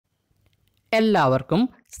എല്ലാവർക്കും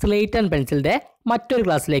slate and പെൻസിലിൻ്റെ മറ്റൊരു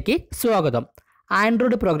ക്ലാസ്സിലേക്ക് സ്വാഗതം.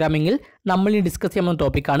 ആൻഡ്രോയിഡ് പ്രോഗ്രാമിംഗിൽ നമ്മൾ ഡിസ്കസ് ചെയ്യുന്ന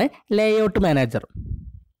ടോപ്പിക്കാണ് layout manager.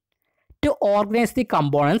 To organise the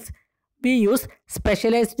components we use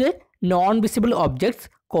specialised non visible objects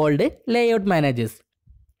called layout managers.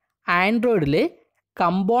 ആൻഡ്രോയിഡിൽ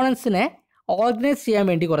കമ്പോണൻസിനെ organise ചെയ്യാൻ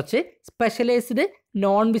വേണ്ടി കുറച്ച് സ്പെഷ്യലൈസ്ഡ്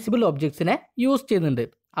നോൺ വിസിബിൾ ഒബ്ജക്ട്സിനെ യൂസ് ചെയ്യുന്നുണ്ട്.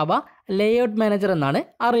 അവ ലേഔട്ട് മാനേജർ എന്നാണ്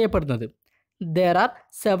അറിയപ്പെടുന്നത്. There are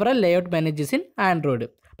several layout managers in Android.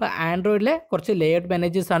 അപ്പോൾ ആൻഡ്രോയിഡിലെ കുറച്ച് ലേഔട്ട്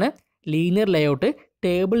മാനേജേഴ്സ് ആണ് linear layout,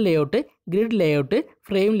 table layout, grid layout,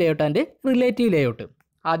 frame layout and relative layout.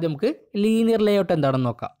 ആദ്യം നമുക്ക് ലീനിയർ ലേഔട്ട് എന്താണെന്ന്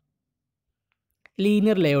നോക്കാം.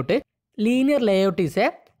 Linear layout is A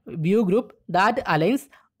view group that aligns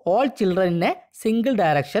all children in a single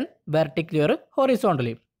direction vertically or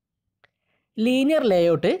horizontally. Linear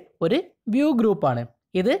layout ഒരു view ഗ്രൂപ്പാണ്.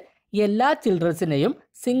 ഇത് എല്ലാ ചിൽഡ്രൻസിനെയും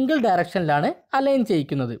single ഡയറക്ഷനിലാണ് align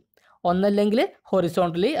ചെയ്യിക്കുന്നത്. ഒന്നല്ലെങ്കിൽ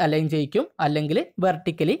horizontally align ചെയ്യിക്കും, അല്ലെങ്കിൽ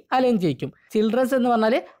വെർട്ടിക്കലി അലൈൻ ചെയ്യിക്കും. ചിൽഡ്രൻസ് എന്ന്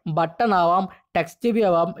പറഞ്ഞാൽ ബട്ടൺ ആവാം, ടെക്സ്റ്റ് വ്യൂ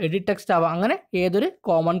ആവാം, എഡിറ്റ് ടെക്സ്റ്റ് ആവാം, അങ്ങനെ ഏതൊരു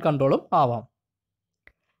കോമൺ കൺട്രോളും ആവാം.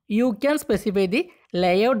 You can specify the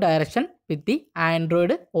layout direction with the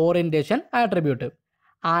Android orientation attribute.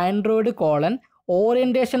 Android colon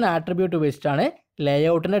orientation attribute ഉപയോഗിച്ചിട്ടാണ്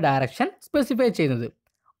ലേഔട്ടിൻ്റെ ഡയറക്ഷൻ സ്പെസിഫൈ ചെയ്യുന്നത്.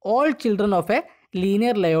 All children of A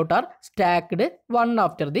linear layout R സ്റ്റാക്ക്ഡ് one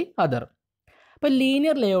after the other. അപ്പോൾ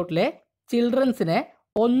linear ലേഔട്ടിലെ ചിൽഡ്രൻസിനെ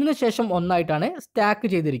ഒന്നിനു ശേഷം ഒന്നായിട്ടാണ് stack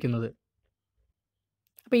ചെയ്തിരിക്കുന്നത്.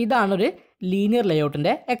 അപ്പോൾ ഇതാണ് ഒരു linear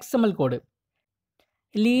ലേഔട്ടിൻ്റെ XML code.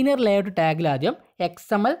 Linear layout ടാഗിൽ ആദ്യം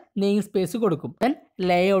XML നെയിം സ്പേസ് കൊടുക്കും. ദെൻ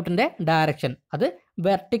ലേഔട്ടിൻ്റെ ഡയറക്ഷൻ അത്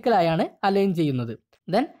വെർട്ടിക്കലായാണ് അലൈൻ ചെയ്യുന്നത്.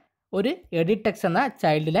 ദെൻ ഒരു എഡിറ്റ് ടെക്സ്റ്റ് എന്ന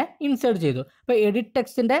ചൈൽഡിനെ ഇൻസേർട്ട് ചെയ്തു. അപ്പോൾ എഡിറ്റ്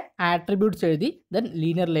ടെക്സ്റ്റിൻ്റെ ആട്രിബ്യൂട്ട്സ് എഴുതി ദെൻ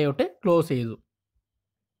ലീനിയർ ലേഔട്ട് ക്ലോസ് ചെയ്തു.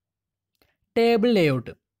 Table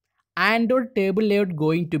layout. Android table layout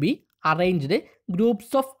going to be arranged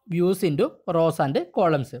groups of views into rose and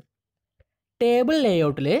columns. Table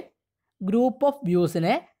ലേഔട്ടിൽ group of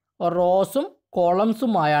വ്യൂസിനെ റോസും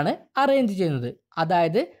കോളംസുമായാണ് arrange ചെയ്യുന്നത്.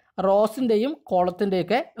 അതായത് റോസിൻ്റെയും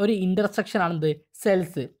കോളത്തിൻ്റെയൊക്കെ ഒരു ഇൻ്റർസെക്ഷൻ ആണെന്ത്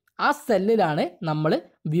സെൽസ്. ആ സെല്ലിലാണ് നമ്മൾ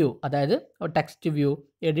വ്യൂ, അതായത് text view,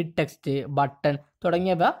 edit text, button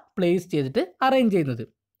തുടങ്ങിയവ place ചെയ്തിട്ട് അറേഞ്ച് ചെയ്യുന്നത്.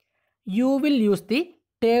 You will use the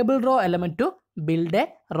table raw element to build A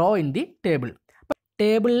raw in the table.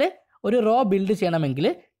 ടേബിളിൽ ഒരു റോ ബിൽഡ് ചെയ്യണമെങ്കിൽ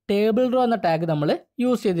ടേബിൾ റോ എന്ന ടാഗ് നമ്മൾ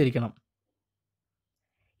യൂസ് ചെയ്തിരിക്കണം.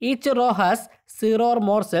 Each raw has 0 or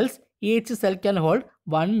more cells. Each cell can hold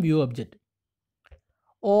 1 view object.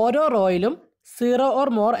 ഓരോ റോയിലും 0 or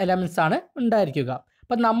more elements ആണ് ഉണ്ടായിരിക്കുക.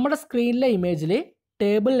 അപ്പം നമ്മുടെ സ്ക്രീനിലെ ഇമേജിൽ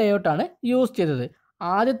ടേബിൾ ലേഔട്ടാണ് യൂസ് ചെയ്തത്.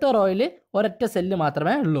 ആദ്യത്തെ റോയിൽ ഒരൊറ്റ സെല്ല്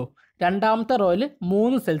മാത്രമേ ഉള്ളൂ. രണ്ടാമത്തെ റോയിൽ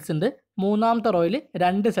 3 സെൽസ് ഉണ്ട്. മൂന്നാമത്തെ റോയിൽ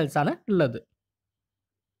 2 സെൽസാണ് ഉള്ളത്.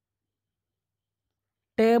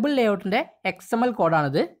 Table ലേഔട്ടിൻ്റെ XML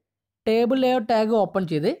കോഡാണിത്. Table layout tag open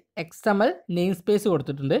ചെയ്ത് XML നെയിം സ്പേസ്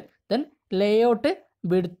കൊടുത്തിട്ടുണ്ട്. ദെൻ ലേഔട്ട്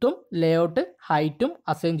വിഡ്ത്തും ലേഔട്ട് ഹൈറ്റും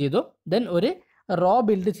അസൈൻ ചെയ്തു. ദെൻ ഒരു റോ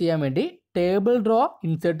ബിൽഡ് ചെയ്യാൻ വേണ്ടി ടേബിൾ റോ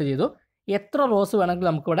ഇൻസേർട്ട് ചെയ്തു. എത്ര റോസ് വേണമെങ്കിലും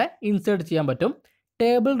നമുക്കിവിടെ ഇൻസേർട്ട് ചെയ്യാൻ പറ്റും.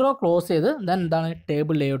 ടേബിൾ റോ ക്ലോസ് ചെയ്ത് ദെൻ എന്താണ്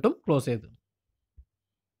ടേബിൾ ലേഔട്ടും ക്ലോസ് ചെയ്തു.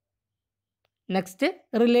 Next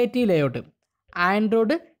relative layout.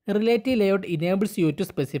 Android relative layout enables U to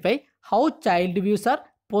specify how child views R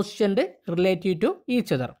positioned relative to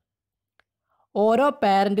each other. ഓരോ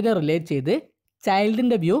പാരൻറ്റിനെ റിലേറ്റ് ചെയ്ത്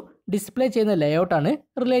ചൈൽഡിൻ്റെ വ്യൂ ഡിസ്പ്ലേ ചെയ്യുന്ന ലേഔട്ടാണ്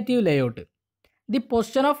relative layout. The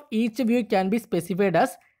position of each view can be specified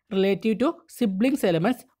as relative to siblings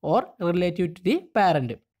elements or relative to the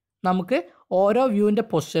parent. നമുക്ക് ഓരോ വ്യൂവിൻ്റെ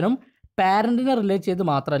പൊസിഷനും പാരൻറ്റിനെ relate ചെയ്ത്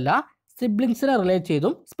മാത്രമല്ല സിബ്ലിങ്സിനെ relate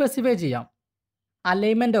ചെയ്തും specify ചെയ്യാം.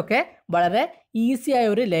 Alignment ഒക്കെ വളരെ ഈസി ആയ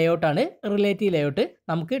ഒരു ലേഔട്ടാണ് റിലേറ്റീവ് ലേഔട്ട്.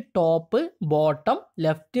 നമുക്ക് ടോപ്പ്, ബോട്ടം,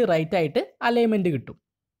 ലെഫ്റ്റ്, റൈറ്റ് ആയിട്ട് അലൈൻമെൻറ്റ് കിട്ടും.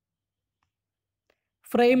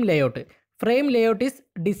 Frame layout. Frame layout is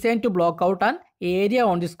design to block out an area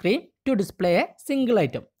on the screen to display A single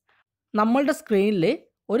item. നമ്മളുടെ സ്ക്രീനിൽ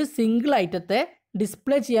ഒരു സിംഗിൾ ഐറ്റത്തെ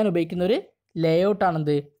ഡിസ്പ്ലേ ചെയ്യാൻ ഉപയോഗിക്കുന്ന ഒരു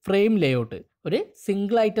ലേഔട്ടാണെന്ത് ഫ്രെയിം ലേഔട്ട്. ഒരു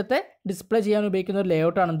സിംഗിൾ ഐറ്റത്തെ ഡിസ്പ്ലേ ചെയ്യാൻ ഉപയോഗിക്കുന്ന ഒരു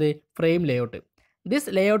ലേഔട്ടാണെന്ത് frame layout. This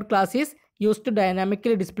layout class is used to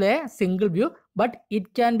dynamically display a single view, but it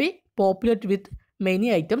can be populated with many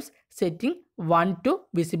items, setting one to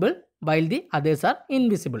visible while the others are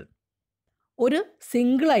invisible. ഒരു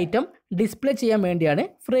single item display ചെയ്യാൻ വേണ്ടിയാണ്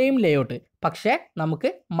frame layout. പക്ഷേ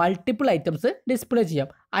നമുക്ക് multiple items display ചെയ്യാം.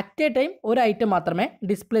 At A time ഒരു item മാത്രമേ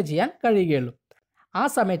display ചെയ്യാൻ കഴിയുകയുള്ളൂ. ആ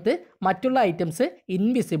സമയത്ത് മറ്റുള്ള ഐറ്റംസ്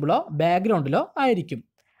ഇൻവിസിബിളോ ബാക്ക്ഗ്രൗണ്ടിലോ ആയിരിക്കും.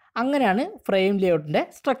 അങ്ങനെയാണ് ഫ്രെയിം ലേഔട്ടിൻ്റെ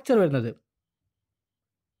സ്ട്രക്ചർ വരുന്നത്.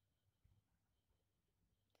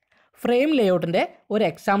 ഫ്രെയിം ലേഔട്ടിൻ്റെ ഒരു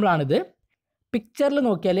എക്സാമ്പിളാണിത്. പിക്ചറിൽ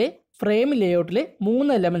നോക്കിയാൽ ഫ്രെയിം ലേഔട്ടിൽ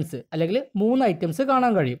 3 എലമെൻറ്റ്സ് അല്ലെങ്കിൽ 3 ഐറ്റംസ്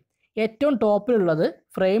കാണാൻ കഴിയും. ഏറ്റവും ടോപ്പിലുള്ളത്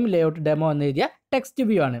ഫ്രെയിം ലേഔട്ട് ഡെമോ എന്ന് എഴുതിയ ടെക്സ്റ്റ്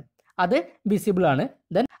വ്യൂ ആണ്. അത് വിസിബിൾ ആണ്.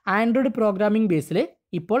 ദെൻ ആൻഡ്രോയിഡ് പ്രോഗ്രാമിംഗ് ബേസിൽ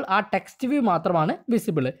ഇപ്പോൾ ആ ടെക്സ്റ്റ് വ്യൂ മാത്രമാണ്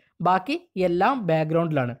വിസിബിൾ, ബാക്കി എല്ലാം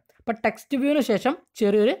ബാക്ക്ഗ്രൗണ്ടിലാണ്. അപ്പോൾ ടെക്സ്റ്റ് വ്യൂവിന് ശേഷം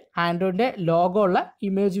ചെറിയൊരു ആൻഡ്രോയിഡിൻ്റെ ലോഗോ ഉള്ള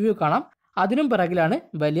ഇമേജ് വ്യൂ കാണാം. അതിനും പിറകിലാണ്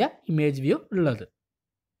വലിയ ഇമേജ് വ്യൂ ഉള്ളത്.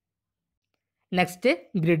 Next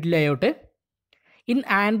grid layout. In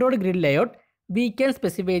Android grid layout we can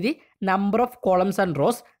specify the number of columns and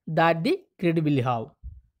rows that the grid will have.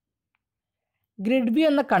 Grid view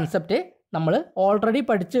എന്ന കൺസെപ്റ്റ് നമ്മൾ ഓൾറെഡി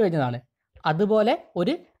പഠിച്ചു കഴിഞ്ഞതാണ്. അതുപോലെ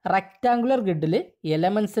ഒരു റെക്റ്റാങ്കുലർ ഗ്രിഡിൽ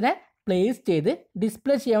എലമെൻസിനെ പ്ലേസ് ചെയ്ത്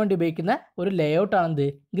ഡിസ്പ്ലേ ചെയ്യാൻ വേണ്ടി ഉപയോഗിക്കുന്ന ഒരു ലേഔട്ടാണ്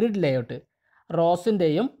ഗ്രിഡ് ലേഔട്ട്.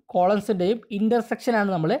 റോസിൻ്റെയും കോളംസിൻ്റെയും ഇൻ്റർസെക്ഷനാണ്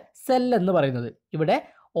നമ്മൾ സെൽ എന്ന് പറയുന്നത്. ഇവിടെ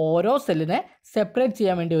ഓരോ സെല്ലിനെ സെപ്പറേറ്റ്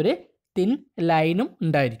ചെയ്യാൻ വേണ്ടി ഒരു തിൻ ലൈനും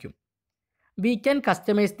ഉണ്ടായിരിക്കും. We can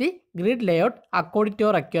customize the grid layout according to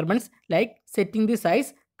our requirements, like setting the size,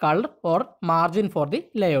 color or margin for the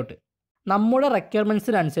layout. നമ്മുടെ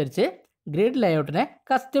റിക്വയർമെൻറ്റ്സിനനുസരിച്ച് ഗ്രിഡ് ലേഔട്ടിനെ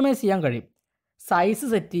കസ്റ്റമൈസ് ചെയ്യാൻ കഴിയും. സൈസ്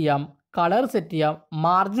സെറ്റ് ചെയ്യാം, കളർ സെറ്റ് ചെയ്യാം,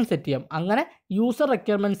 മാർജിൻ സെറ്റ് ചെയ്യാം. അങ്ങനെ യൂസർ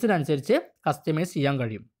റിക്വയർമെൻറ്റ്സിനനുസരിച്ച് കസ്റ്റമൈസ് ചെയ്യാൻ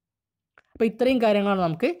കഴിയും. അപ്പോൾ ഇത്രയും കാര്യങ്ങളാണ്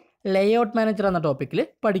നമുക്ക് ലേഔട്ട് മാനേജർ എന്ന ടോപ്പിക്കിൽ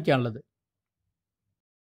പഠിക്കാനുള്ളത്.